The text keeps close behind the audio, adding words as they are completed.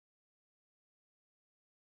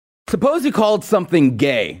Suppose you called something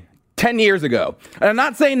gay 10 years ago. And I'm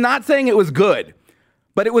not saying it was good,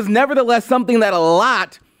 but it was nevertheless something that a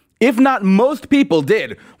lot, if not most people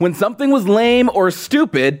did. When something was lame or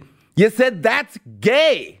stupid, you said that's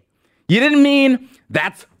gay. You didn't mean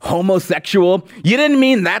that's homosexual. You didn't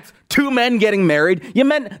mean that's two men getting married. You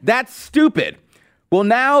meant that's stupid. Well,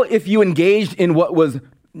 now if you engaged in what was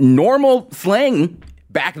normal slang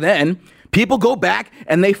back then, people go back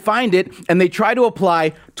and they find it and they try to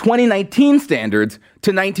apply 2019 standards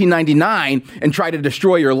to 1999 and try to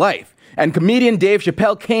destroy your life. And comedian Dave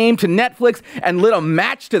Chappelle came to Netflix and lit a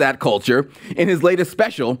match to that culture in his latest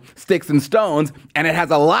special, Sticks and Stones, and it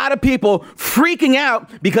has a lot of people freaking out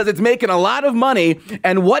because it's making a lot of money.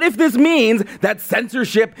 And what if this means that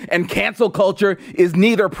censorship and cancel culture is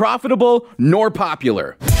neither profitable nor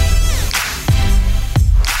popular?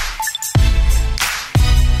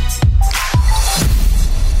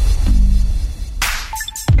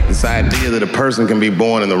 This idea that a person can be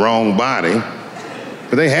born in the wrong body,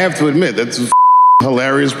 but they have to admit that's a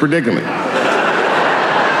hilarious predicament.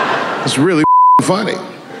 It's really funny.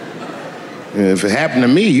 If it happened to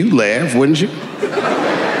me, you'd laugh, wouldn't you?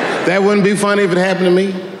 That wouldn't be funny if it happened to me?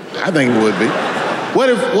 I think it would be.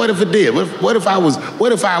 What if it did? What if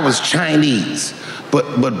I was Chinese,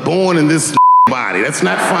 but born in this body? That's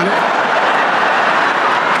not funny.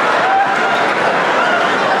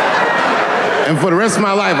 And for the rest of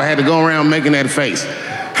my life, I had to go around making that face.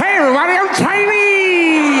 Hey, everybody, I'm Chinese!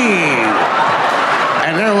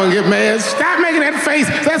 And everyone get mad. Stop making that face.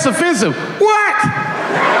 That's offensive. What?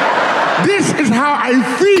 This is how I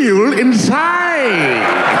feel inside.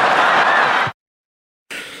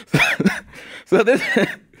 So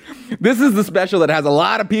this is the special that has a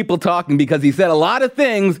lot of people talking because he said a lot of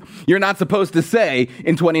things you're not supposed to say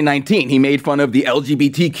in 2019. He made fun of the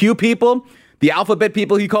LGBTQ people. The alphabet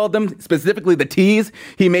people, he called them, specifically the T's.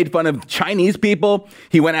 He made fun of Chinese people.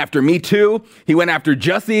 He went after Me Too. He went after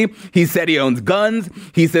Jussie. He said he owns guns.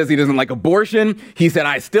 He says he doesn't like abortion. He said,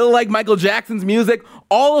 I still like Michael Jackson's music.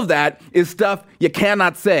 All of that is stuff you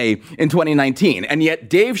cannot say in 2019. And yet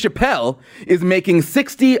Dave Chappelle is making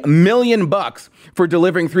 $60 million for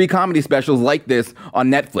delivering 3 comedy specials like this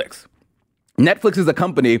on Netflix. Netflix is a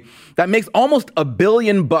company that makes almost $1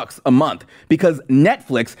 billion a month because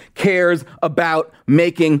Netflix cares about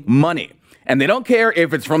making money. And they don't care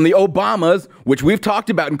if it's from the Obamas, which we've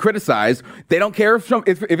talked about and criticized. They don't care if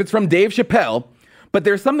it's from Dave Chappelle. But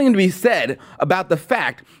there's something to be said about the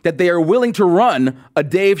fact that they are willing to run a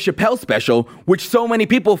Dave Chappelle special, which so many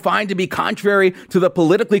people find to be contrary to the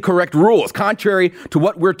politically correct rules, contrary to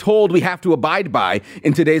what we're told we have to abide by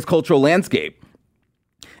in today's cultural landscape.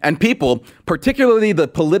 And people, particularly the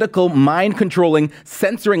political, mind-controlling,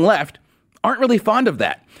 censoring left, aren't really fond of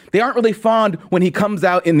that. They aren't really fond when he comes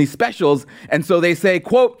out in these specials, and so they say,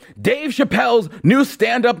 quote, Dave Chappelle's new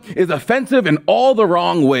stand-up is offensive in all the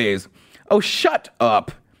wrong ways. Oh, shut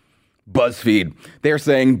up, BuzzFeed. They're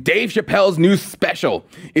saying Dave Chappelle's new special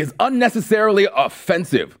is unnecessarily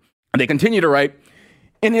offensive. And they continue to write,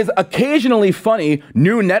 in his occasionally funny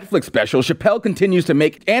new Netflix special, Chappelle continues to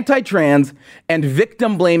make anti-trans and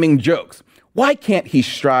victim-blaming jokes. Why can't he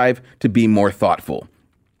strive to be more thoughtful?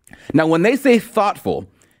 Now, when they say thoughtful,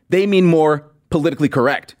 they mean more politically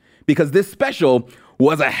correct, because this special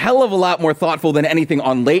was a hell of a lot more thoughtful than anything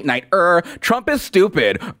on late night. Trump is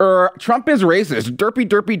stupid. Trump is racist. Derpy,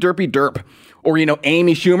 derpy, derpy, derp. Or,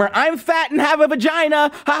 Amy Schumer, I'm fat and have a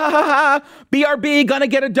vagina. Ha ha ha ha. BRB, gonna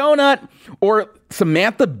get a donut. Or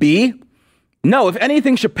Samantha Bee. No, if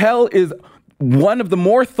anything, Chappelle is one of the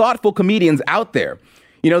more thoughtful comedians out there.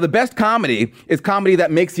 The best comedy is comedy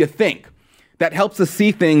that makes you think, that helps us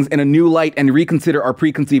see things in a new light and reconsider our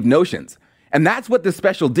preconceived notions. And that's what this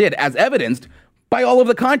special did, as evidenced by all of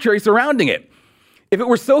the contrary surrounding it. If it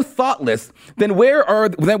were so thoughtless, then why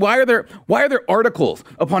are there articles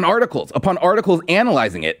upon articles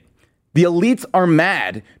analyzing it? The elites are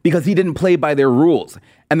mad because he didn't play by their rules.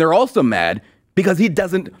 And they're also mad because he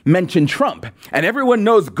doesn't mention Trump. And everyone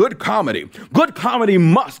knows good comedy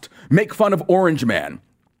must make fun of Orange Man.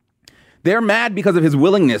 They're mad because of his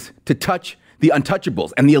willingness to touch the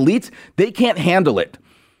untouchables. And the elites, they can't handle it.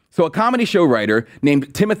 So a comedy show writer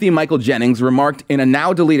named Timothy Michael Jennings remarked in a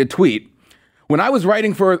now deleted tweet, when I was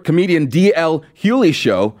writing for comedian D.L. Hewley's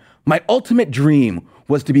show, my ultimate dream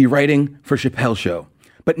was to be writing for Chappelle's show.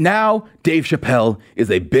 But now Dave Chappelle is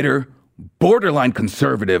a bitter, borderline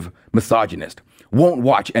conservative misogynist. Won't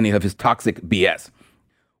watch any of his toxic BS.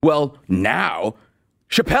 Well, now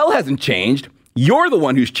Chappelle hasn't changed. You're the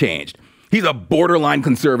one who's changed. He's a borderline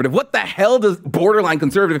conservative. What the hell does borderline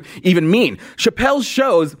conservative even mean? Chappelle's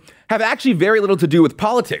shows have actually very little to do with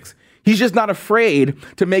politics. He's just not afraid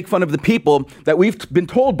to make fun of the people that we've been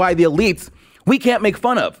told by the elites we can't make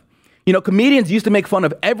fun of. You know, comedians used to make fun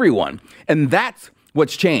of everyone, and that's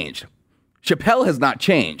what's changed. Chappelle has not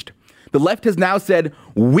changed. The left has now said,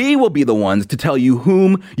 we will be the ones to tell you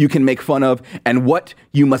whom you can make fun of and what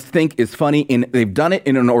you must think is funny. They've done it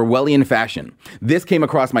in an Orwellian fashion. This came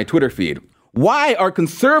across my Twitter feed. Why are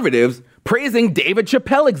conservatives praising David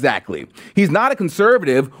Chappelle exactly? He's not a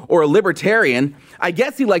conservative or a libertarian. I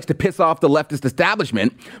guess he likes to piss off the leftist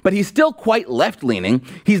establishment, but he's still quite left-leaning.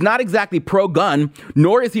 He's not exactly pro-gun,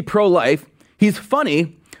 nor is he pro-life. He's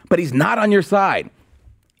funny, but he's not on your side.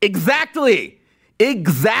 Exactly.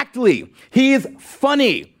 He's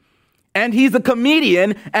funny. And he's a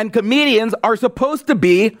comedian, and comedians are supposed to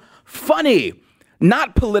be funny,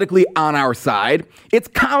 not politically on our side. It's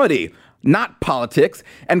comedy, not politics.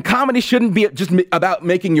 And comedy shouldn't be just about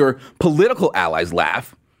making your political allies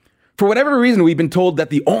laugh. For whatever reason, we've been told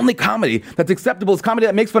that the only comedy that's acceptable is comedy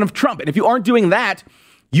that makes fun of Trump. And if you aren't doing that,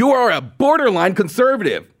 you are a borderline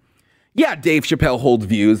conservative. Yeah, Dave Chappelle holds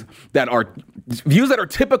views that are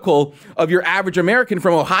typical of your average American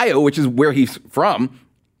from Ohio, which is where he's from.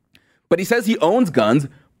 But he says he owns guns,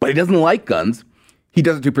 but he doesn't like guns. He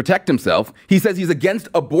does it to protect himself. He says he's against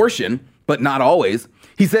abortion, but not always.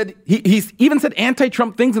 He said he's even said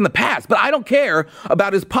anti-Trump things in the past, but I don't care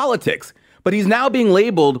about his politics. But he's now being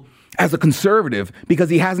labeled as a conservative because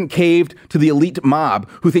he hasn't caved to the elite mob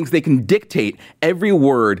who thinks they can dictate every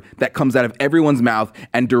word that comes out of everyone's mouth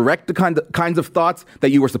and direct the kinds of thoughts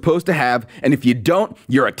that you were supposed to have. And if you don't,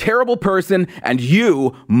 you're a terrible person and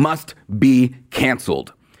you must be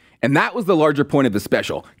canceled. And that was the larger point of the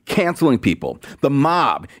special, canceling people. The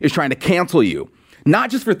mob is trying to cancel you, not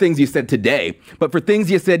just for things you said today, but for things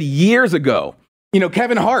you said years ago. You know,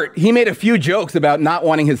 Kevin Hart, he made a few jokes about not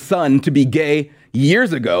wanting his son to be gay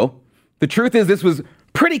years ago. The truth is this was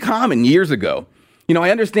pretty common years ago. You know,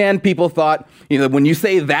 I understand people thought, when you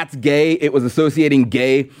say that's gay, it was associating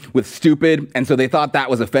gay with stupid. And so they thought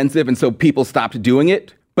that was offensive. And so people stopped doing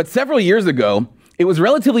it. But several years ago, it was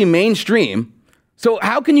relatively mainstream. So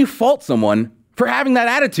how can you fault someone for having that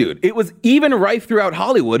attitude? It was even rife throughout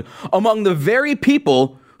Hollywood among the very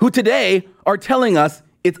people who today are telling us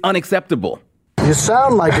it's unacceptable. You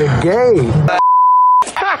sound like a gay.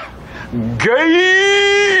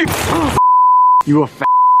 Gay! You a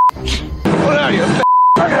What are you,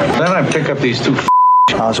 Then I pick up these two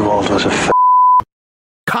Oswald was a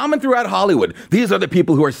Common throughout Hollywood. These are the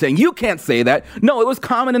people who are saying, you can't say that. No, it was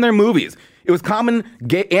common in their movies. It was common.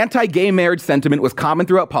 Anti-gay marriage sentiment was common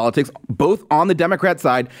throughout politics, both on the Democrat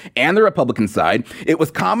side and the Republican side. It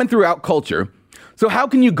was common throughout culture. So how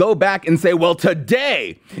can you go back and say, well,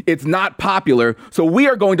 today it's not popular, so we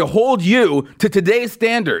are going to hold you to today's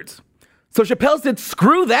standards? So Chappelle said,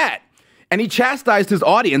 screw that. And he chastised his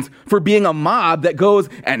audience for being a mob that goes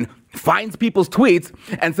and finds people's tweets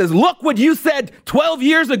and says, look what you said 12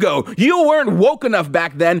 years ago. You weren't woke enough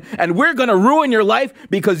back then, and we're going to ruin your life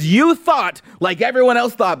because you thought like everyone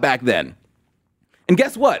else thought back then. And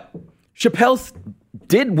guess what? Chappelle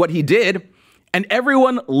did what he did, and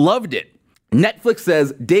everyone loved it. Netflix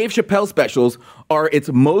says Dave Chappelle specials are its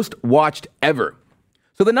most watched ever.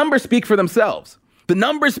 So the numbers speak for themselves. The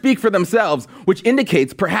numbers speak for themselves, which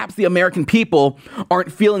indicates perhaps the American people aren't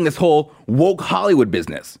feeling this whole woke Hollywood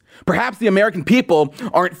business. Perhaps the American people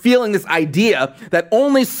aren't feeling this idea that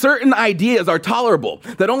only certain ideas are tolerable,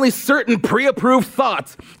 that only certain pre-approved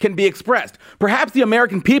thoughts can be expressed. Perhaps the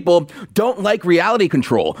American people don't like reality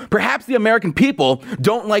control. Perhaps the American people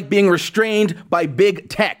don't like being restrained by big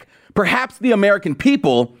tech. Perhaps the American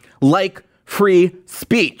people like free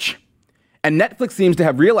speech. And Netflix seems to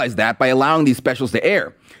have realized that by allowing these specials to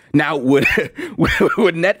air. Now, would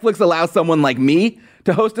Netflix allow someone like me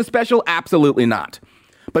to host a special? Absolutely not.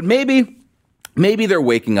 But maybe they're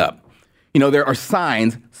waking up. There are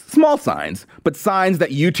signs, small signs, but signs that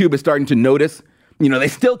YouTube is starting to notice. They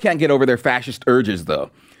still can't get over their fascist urges, though.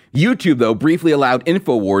 YouTube, though, briefly allowed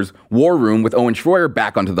InfoWars War Room with Owen Schroyer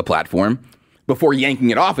back onto the platform, before yanking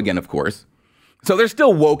it off again, of course. So there's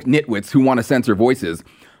still woke nitwits who want to censor voices,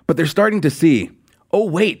 but they're starting to see, oh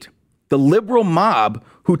wait, the liberal mob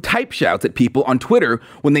who type shouts at people on Twitter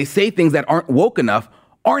when they say things that aren't woke enough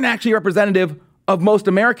aren't actually representative of most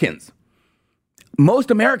Americans.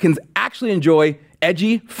 Most Americans actually enjoy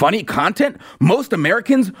edgy, funny content. Most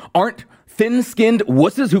Americans aren't thin-skinned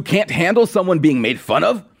wusses who can't handle someone being made fun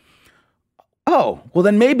of. Oh, well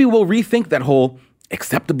then maybe we'll rethink that whole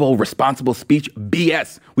acceptable, responsible speech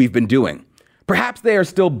BS we've been doing. Perhaps they are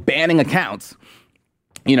still banning accounts.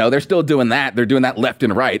 They're still doing that. They're doing that left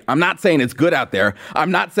and right. I'm not saying it's good out there.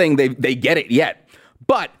 I'm not saying they get it yet.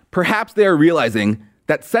 But perhaps they're realizing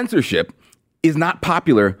that censorship is not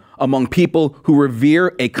popular among people who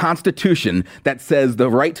revere a constitution that says the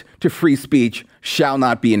right to free speech shall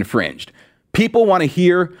not be infringed. People want to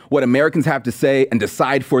hear what Americans have to say and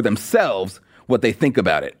decide for themselves what they think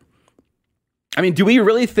about it. I mean, do we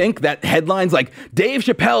really think that headlines like Dave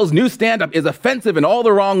Chappelle's new stand-up is offensive in all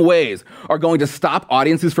the wrong ways are going to stop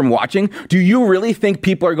audiences from watching? Do you really think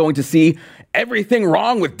people are going to see everything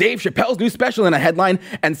wrong with Dave Chappelle's new special in a headline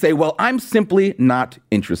and say, well, I'm simply not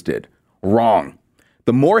interested? Wrong.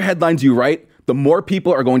 The more headlines you write, the more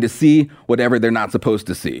people are going to see whatever they're not supposed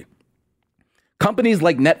to see. Companies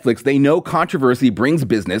like Netflix, they know controversy brings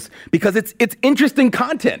business because it's interesting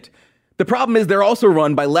content. The problem is they're also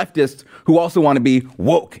run by leftists who also want to be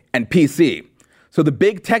woke and PC. So the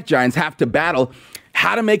big tech giants have to battle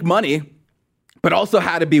how to make money, but also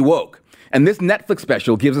how to be woke. And this Netflix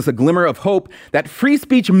special gives us a glimmer of hope that free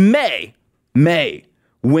speech may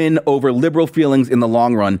win over liberal feelings in the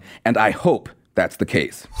long run, and I hope that's the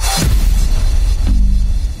case.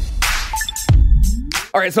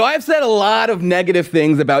 All right, so I've said a lot of negative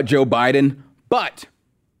things about Joe Biden, but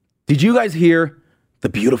did you guys hear the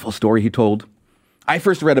beautiful story he told? I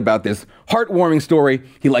first read about this heartwarming story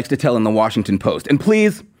he likes to tell in the Washington Post. And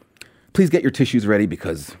please get your tissues ready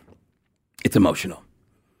because it's emotional.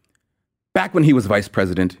 Back when he was vice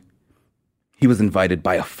president, he was invited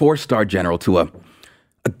by a 4-star general to a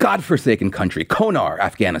godforsaken country, Konar,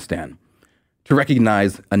 Afghanistan, to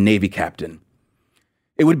recognize a Navy captain.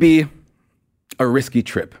 It would be a risky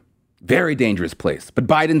trip, very dangerous place. But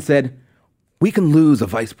Biden said, we can lose a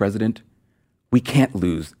vice president. We can't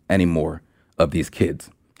lose any more of these kids.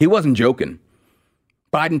 He wasn't joking.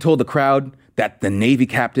 Biden told the crowd that the Navy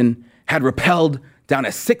captain had rappelled down a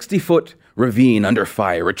 60-foot ravine under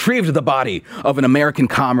fire, retrieved the body of an American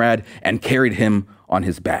comrade, and carried him on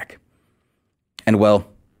his back. And well,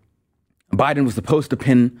 Biden was supposed to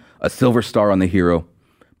pin a silver star on the hero,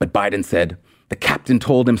 but Biden said the captain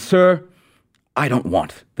told him, sir, I don't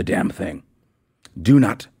want the damn thing. Do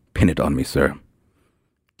not pin it on me, sir.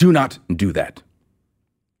 Do not do that.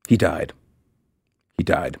 He died. He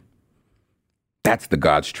died. That's the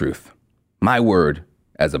God's truth. My word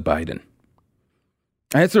as a Biden.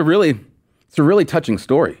 And it's a really touching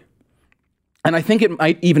story. And I think it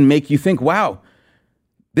might even make you think, wow,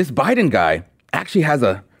 this Biden guy actually has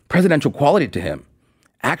a presidential quality to him.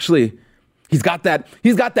 Actually, he's got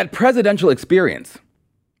that presidential experience.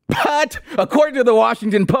 But according to the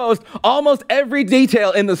Washington Post, almost every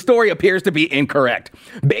detail in the story appears to be incorrect,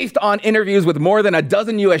 based on interviews with more than a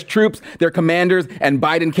dozen U.S. troops, their commanders, and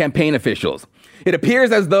Biden campaign officials. It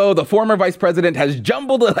appears as though the former vice president has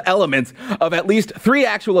jumbled the elements of at least 3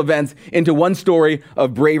 actual events into one story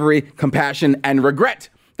of bravery, compassion, and regret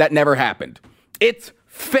that never happened. It's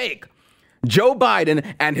fake. Joe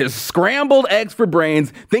Biden and his scrambled eggs for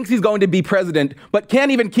brains thinks he's going to be president, but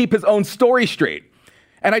can't even keep his own story straight.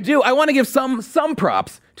 And I want to give some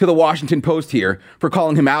props to the Washington Post here for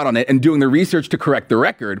calling him out on it and doing the research to correct the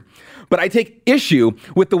record. But I take issue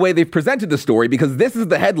with the way they've presented the story because this is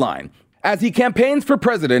the headline. As he campaigns for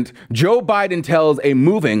president, Joe Biden tells a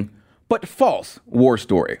moving but false war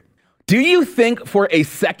story. Do you think for a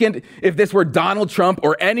second if this were Donald Trump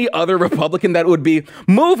or any other Republican that would be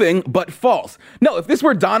moving but false? No, if this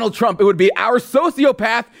were Donald Trump, it would be our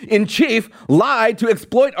sociopath in chief lied to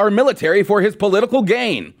exploit our military for his political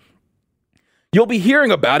gain. You'll be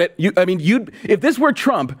hearing about it. If this were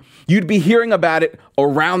Trump, you'd be hearing about it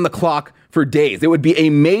around the clock for days. It would be a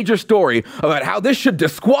major story about how this should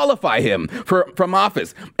disqualify him from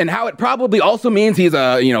office and how it probably also means he's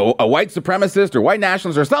a white supremacist or white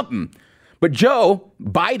nationalist or something. But Joe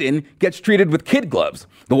Biden gets treated with kid gloves.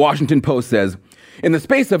 The Washington Post says, in the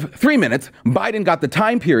space of 3 minutes, Biden got the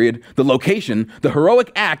time period, the location, the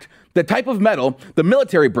heroic act, the type of medal, the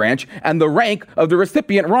military branch, and the rank of the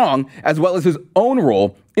recipient wrong, as well as his own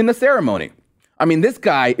role in the ceremony. I mean, this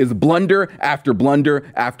guy is blunder after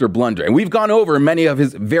blunder after blunder. And we've gone over many of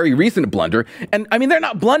his very recent blunder. And I mean, they're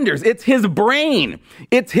not blunders. It's his brain.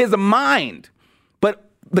 It's his mind. But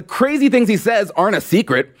the crazy things he says aren't a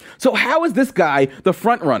secret. So how is this guy the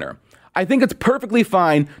front runner? I think it's perfectly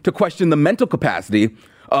fine to question the mental capacity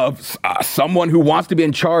of someone who wants to be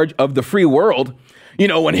in charge of the free world. You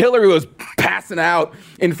know, when Hillary was passing out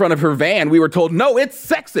in front of her van, we were told, no, it's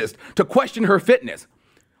sexist to question her fitness.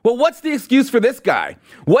 Well, what's the excuse for this guy?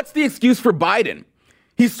 What's the excuse for Biden?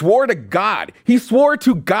 He swore to God. He swore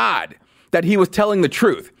to God that he was telling the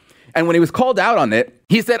truth. And when he was called out on it,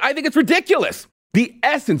 he said, I think it's ridiculous. The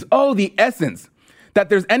essence that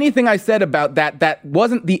there's anything I said about that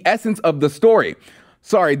wasn't the essence of the story.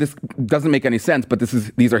 Sorry, this doesn't make any sense, but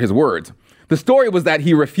these are his words. The story was that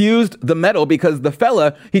he refused the medal because the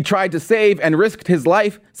fella he tried to save and risked his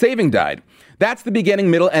life saving died. That's the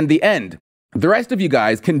beginning, middle, and the end. The rest of you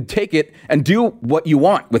guys can take it and do what you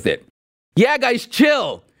want with it. Yeah, guys,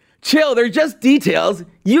 chill. Chill, they're just details.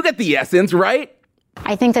 You get the essence, right?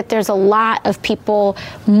 I think that there's a lot of people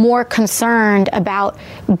more concerned about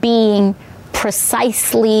being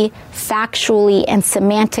precisely, factually, and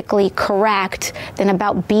semantically correct than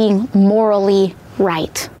about being morally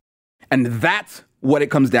right. And that's what it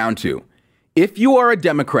comes down to. If you are a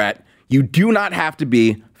Democrat, you do not have to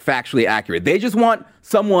be factually accurate. They just want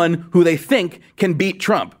someone who they think can beat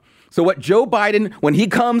Trump. So what Joe Biden, when he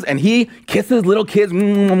comes and he kisses little kids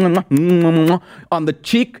on the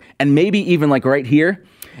cheek and maybe even like right here,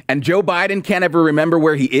 and Joe Biden can't ever remember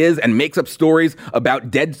where he is and makes up stories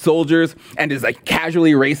about dead soldiers and is like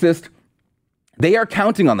casually racist, they are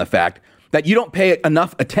counting on the fact that you don't pay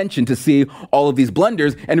enough attention to see all of these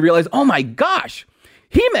blunders and realize, oh my gosh,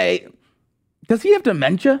 does he have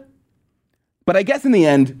dementia? But I guess in the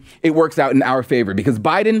end, it works out in our favor because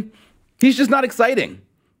Biden, he's just not exciting.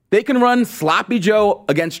 They can run Sloppy Joe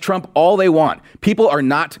against Trump all they want. People are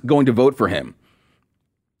not going to vote for him.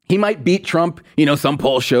 He might beat Trump. Some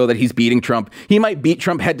polls show that he's beating Trump. He might beat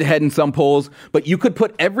Trump head to head in some polls, but you could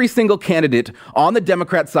put every single candidate on the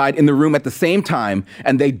Democrat side in the room at the same time,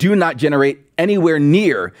 and they do not generate anywhere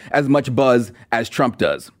near as much buzz as Trump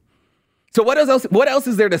does. So what else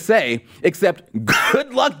is there to say except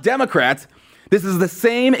good luck, Democrats? This is the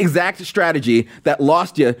same exact strategy that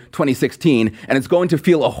lost you 2016, and it's going to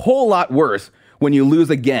feel a whole lot worse when you lose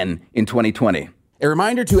again in 2020. A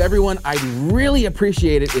reminder to everyone, I'd really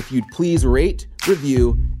appreciate it if you'd please rate,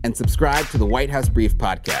 review, and subscribe to the White House Brief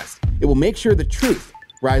podcast. It will make sure the truth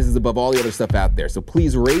rises above all the other stuff out there. So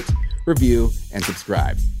please rate, review, and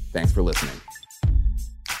subscribe. Thanks for listening.